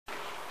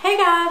Hey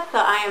guys, so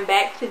I am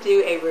back to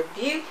do a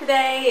review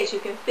today. As you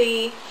can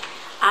see,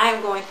 I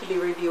am going to be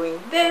reviewing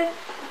this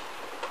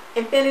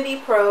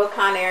Infiniti Pro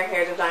Conair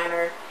Hair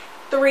Designer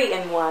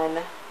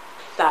 3-in-1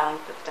 styling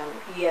system.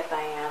 Yes,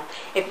 I am.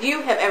 If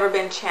you have ever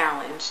been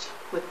challenged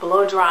with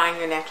blow drying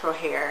your natural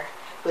hair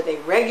with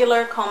a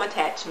regular comb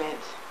attachment,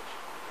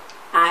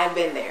 I have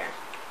been there.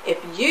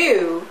 If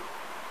you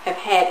have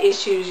had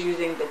issues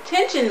using the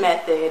tension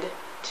method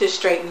to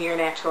straighten your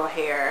natural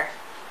hair,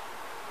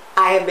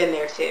 I have been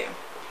there too.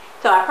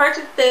 So I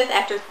purchased this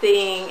after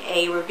seeing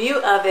a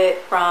review of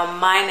it from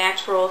My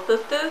Natural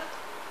Sisters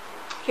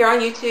here on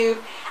YouTube.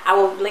 I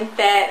will link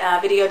that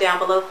video down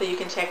below so you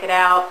can check it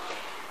out.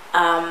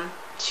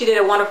 She did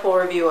a wonderful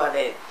review of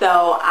it.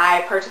 So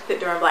I purchased it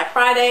during Black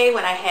Friday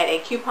when I had a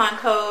coupon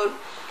code,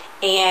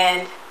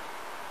 and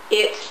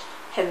it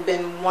has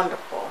been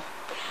wonderful.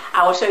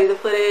 I will show you the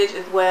footage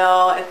as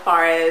well as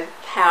far as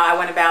how I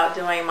went about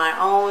doing my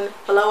own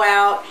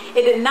blowout.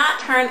 It did not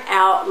turn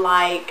out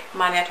like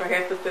My Natural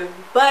Hair Sisters,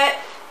 but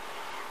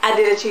I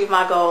did achieve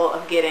my goal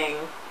of getting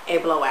a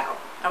blowout.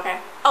 Okay.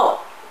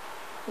 Oh,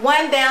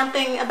 one down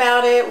thing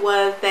about it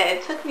was that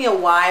it took me a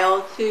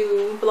while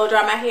to blow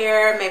dry my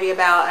hair, maybe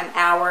about an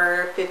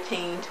hour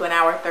 15 to an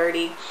hour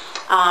 30.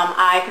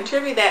 I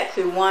contribute that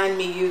to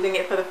me using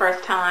it for the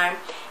first time.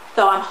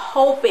 So I'm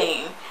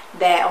hoping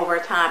that over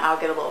time I'll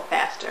get a little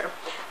faster.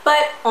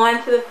 But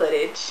on to the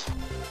footage.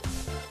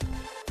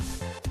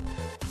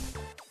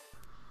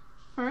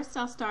 First,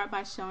 I'll start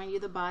by showing you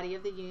the body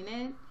of the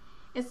unit.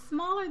 It's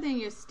smaller than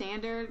your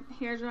standard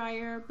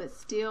hairdryer, but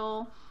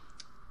still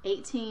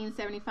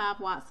 1875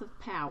 watts of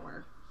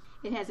power.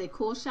 It has a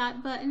cool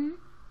shot button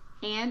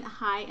and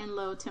high and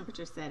low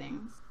temperature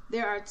settings.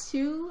 There are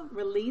two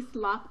release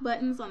lock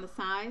buttons on the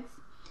sides.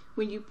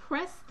 When you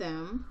press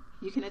them,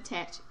 you can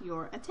attach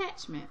your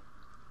attachment,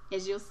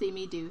 as you'll see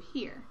me do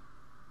here.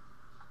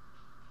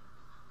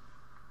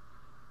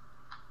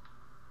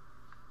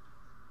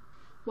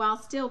 While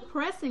still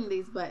pressing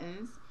these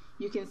buttons,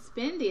 you can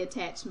spin the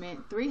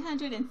attachment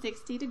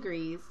 360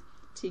 degrees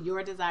to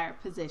your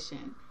desired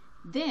position,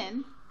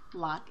 then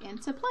lock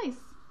into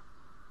place.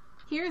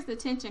 Here's the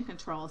tension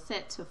control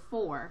set to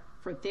 4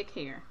 for thick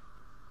hair.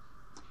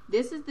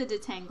 This is the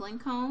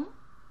detangling comb.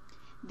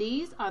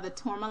 These are the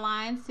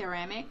tourmaline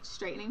ceramic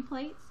straightening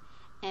plates,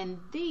 and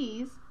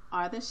these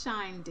are the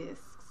shine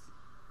discs.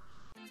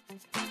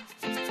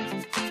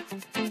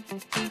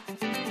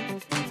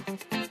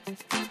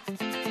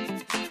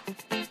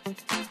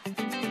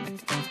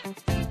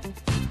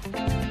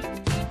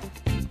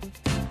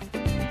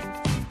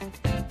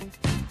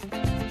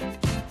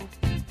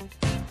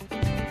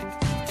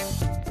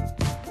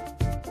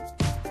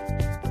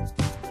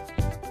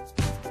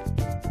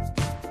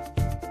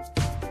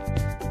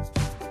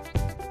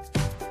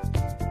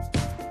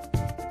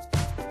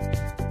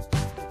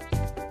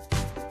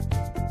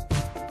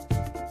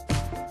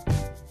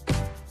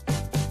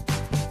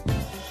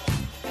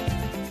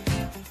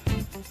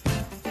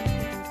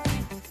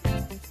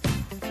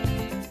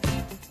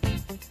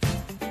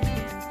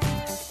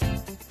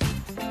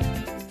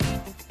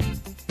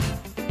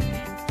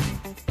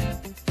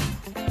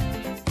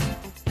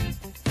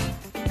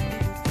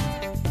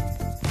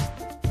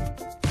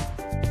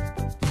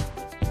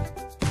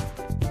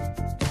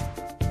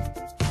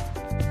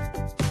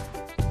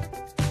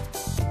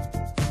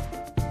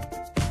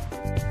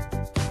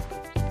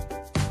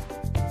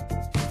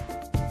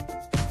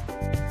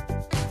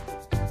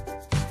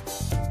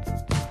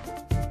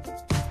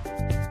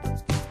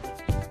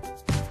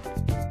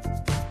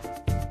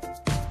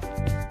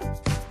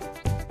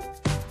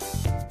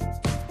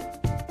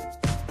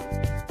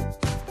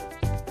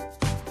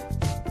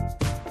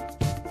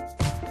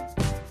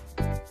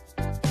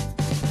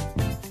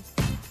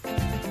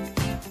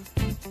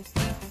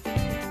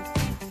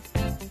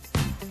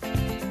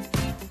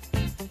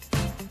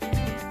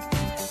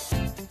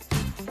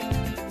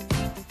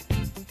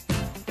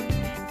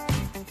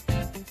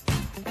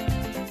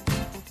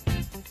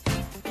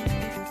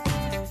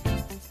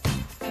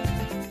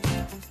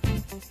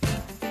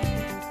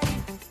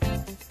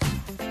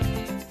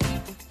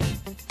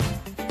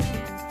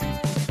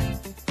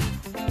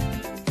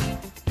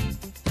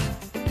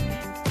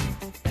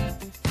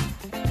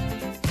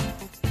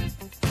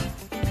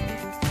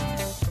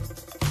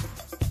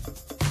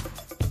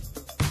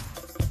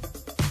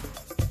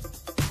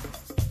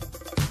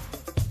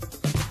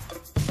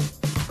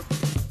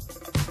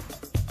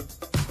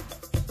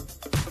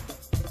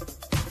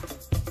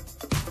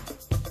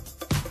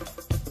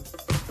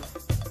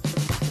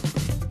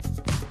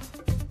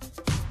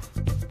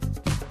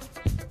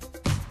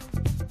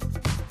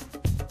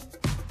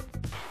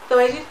 So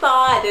as you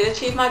saw, I did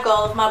achieve my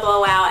goal of my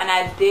blowout, and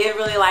I did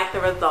really like the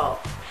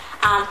results.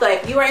 So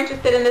if you are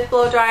interested in this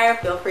blow dryer,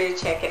 feel free to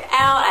check it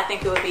out. I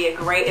think it would be a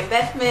great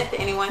investment to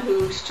anyone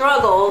who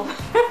struggles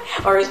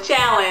or is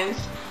challenged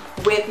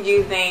with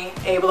using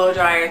a blow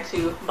dryer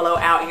to blow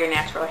out your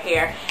natural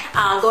hair.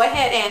 Go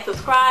ahead and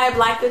subscribe,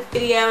 like this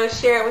video,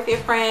 share it with your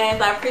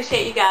friends. I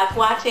appreciate you guys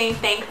watching.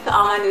 Thanks to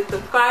all my new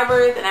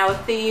subscribers, and I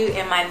will see you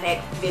in my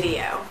next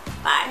video.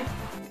 Bye.